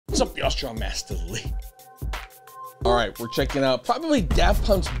What's up, y'all? Strong Master Lee. All right, we're checking out probably Daft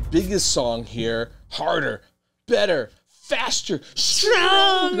Punk's biggest song here, Harder, Better, Faster,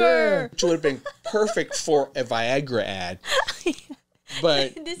 Stronger. Which would have been perfect for a Viagra ad.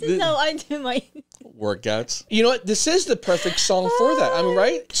 But this is how I do my workouts. You know what? This is the perfect song for that. I mean,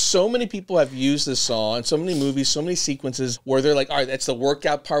 right? So many people have used this song, so many movies, so many sequences where they're like, all right, that's the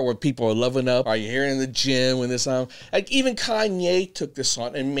workout part where people are loving up. Are you here in the gym when this song? Like even Kanye took this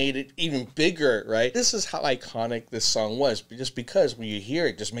song and made it even bigger, right? This is how iconic this song was, just because when you hear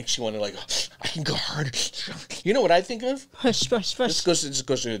it, it just makes you want to like, oh, I can go harder. You know what I think of? Hush, hush, hush. This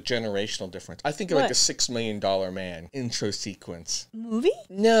goes to a generational difference. I think of like the $6 Million Man intro sequence. Movie?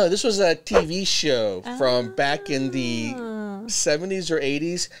 No, this was a TV show from back in the 70s or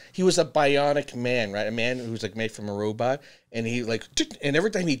 80s. He was a bionic man, right? A man who was like made from a robot. And he like, and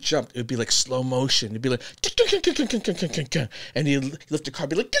every time he jumped, it would be like slow motion. It'd be like, and he'd lift the car,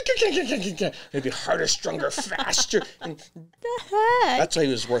 be like, it'd be harder, stronger, faster. And the heck? that's why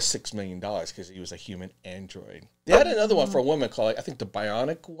he was worth $6 million, because he was a human android. They had another one for a woman called, I think, the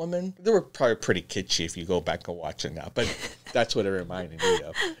Bionic Woman. They were probably pretty kitschy if you go back and watch it now, but that's what it reminded me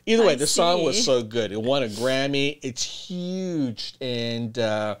of. Either way, the song was so good. It won a Grammy. It's huge, and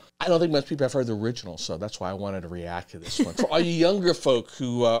I don't think most people have heard the original, so that's why I wanted to react to this one. For all you younger folk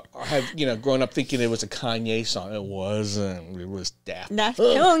who have, grown up thinking it was a Kanye song, it wasn't. It was Daft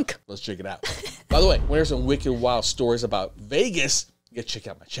Punk. Let's check it out. By the way, when there's some wicked wild stories about Vegas, you gotta check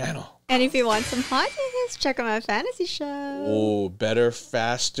out my channel. And if you want some hot news, check out my fantasy show. Oh, better,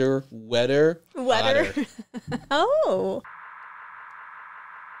 faster, wetter, hotter. Oh.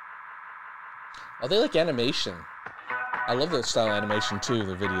 Oh, they like animation. I love that style of animation too,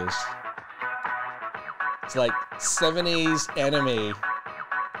 the videos. It's like 70s anime.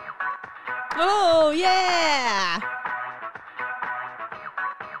 Oh, yeah.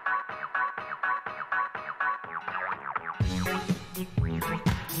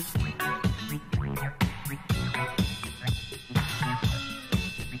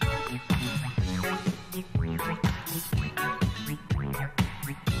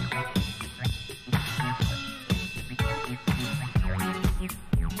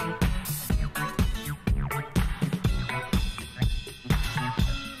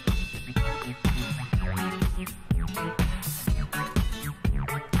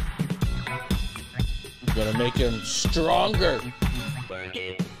 Gonna make him stronger, Work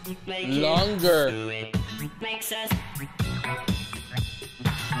it, make longer. it, do it, makes us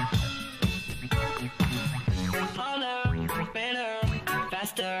harder, better,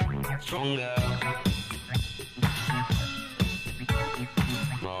 faster, stronger.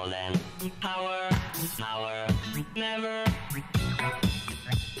 More than power, power, never,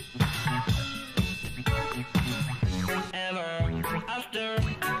 ever, after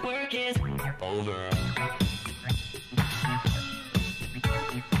work is over.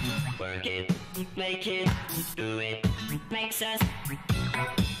 Work it, make it, do it, makes us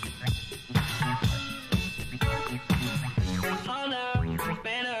harder,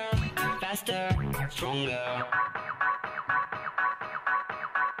 better, faster, stronger.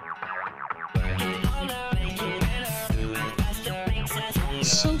 Work it harder, make it better, do it faster, makes us stronger.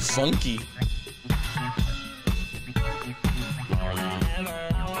 It's so funky. More than ever,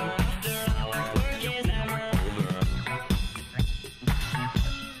 hour after hour, work is never over.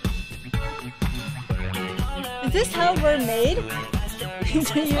 Work it harder, Is this how we're made?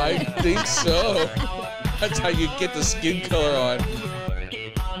 I think so. That's how you get the skin color on. work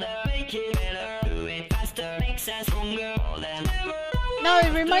it harder, make it better, do it faster, makes us stronger. More than ever, No,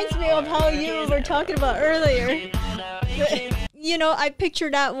 it reminds me of how you were talking about earlier. You know, I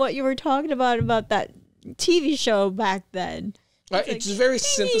pictured out what you were talking about that TV show back then. It's a very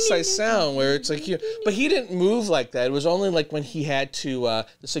synthesized sound where it's like, but he didn't move like that. It was only like when he had to,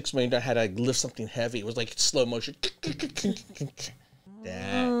 the $6 Million had to lift something heavy. It was like slow motion.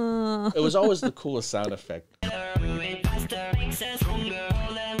 That. It was always the coolest sound effect. do it faster, makes us stronger.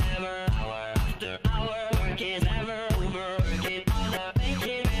 More than ever, hour after hour, work is never over. Work it harder, make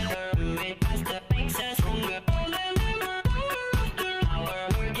it better, do it faster, makes us stronger. More than ever, hour after hour,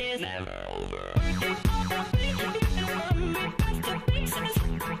 work is never over. Work it harder, make it better, do it faster, makes us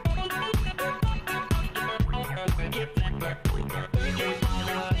stronger. More than ever, hour after hour, work it never over. Work it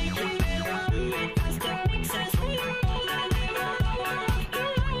harder, make it better, do it faster, makes us stronger. More than ever, hour after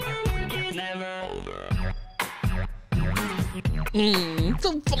hour, work is never over.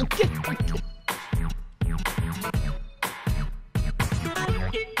 So funky.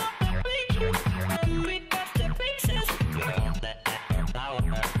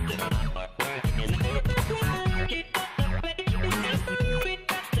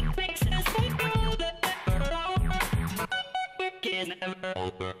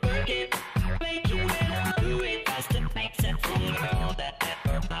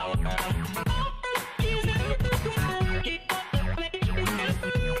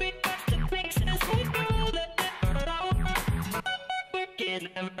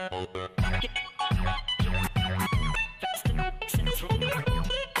 They're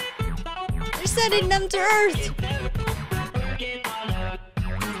sending them to Earth.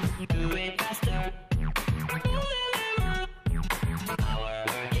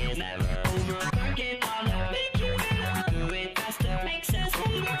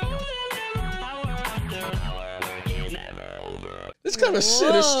 It's kind of a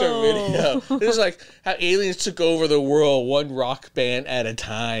sinister video. It's like how aliens took over the world one rock band at a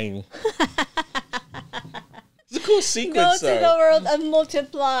time. It's a cool Go sequence, to the world and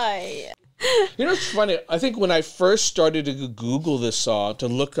multiply. You know, it's funny. I think when I first started to Google this song to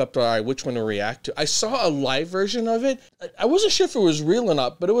look up which one to react to, I saw a live version of it. I wasn't sure if it was real or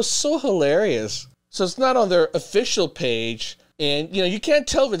not, but it was so hilarious. So it's not on their official page. And, you know, you can't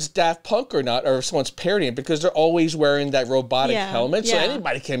tell if it's Daft Punk or not, or if someone's parodying, because they're always wearing that robotic helmet. So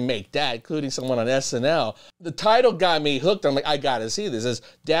anybody can make that, including someone on SNL. The title got me hooked. I'm like, I got to see this. It's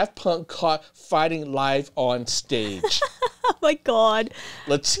Daft Punk caught fighting live on stage. Oh, my God.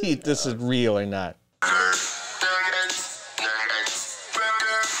 Let's see if this is real or not.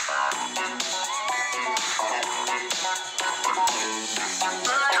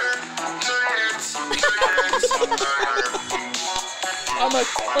 I'm like,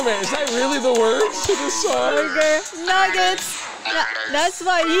 oh man, is that really the words to the song? Burger nuggets. That's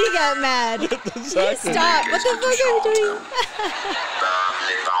why he got mad. Exactly. Stop. What the fuck are you doing?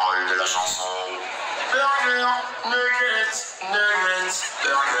 Les paroles de la chanson. Burger, nuggets, nuggets,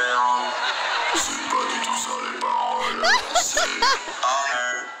 burger. C'est pas du tout ça les paroles. C'est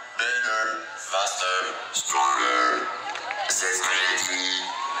harder, better, faster, stronger. C'est ce que j'ai dit.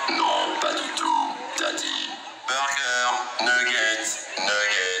 Non, pas du tout. T'as dit burger, nuggets,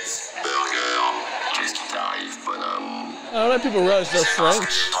 nuggets, burger. Qu'est-ce qui t'arrive, bonhomme? I don't know if people realize they're C'est parce que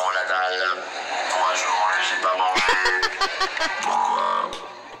French. j'ai trop la dalle. Pour un jour que j'ai pas mangé. Pourquoi?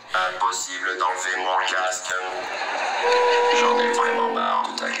 Impossible d'enlever mon casque. J'en ai vraiment marre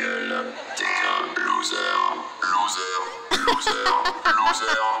de ta gueule. T'es qu'un loser. Loser, loser,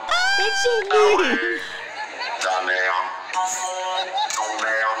 loser. That's so Ah mean. ouais. Ta mère, ton frère, ton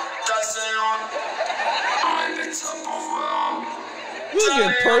père, ta sœur. Répète ça pour voir. This is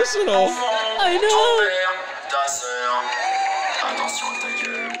getting personal. I Ton know. père, ta sœur. Attention à ta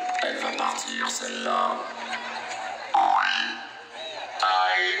gueule, elle va partir celle-là. Oui.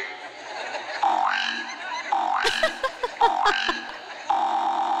 Aïe. Oui. Oui.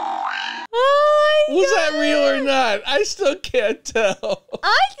 Was that real or not? I still can't tell.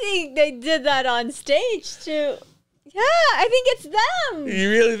 I think they did that on stage too. Yeah, I think it's them. You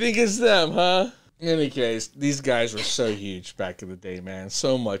really think it's them, huh? In any case, these guys were so huge back in the day, man.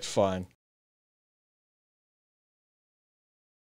 So much fun.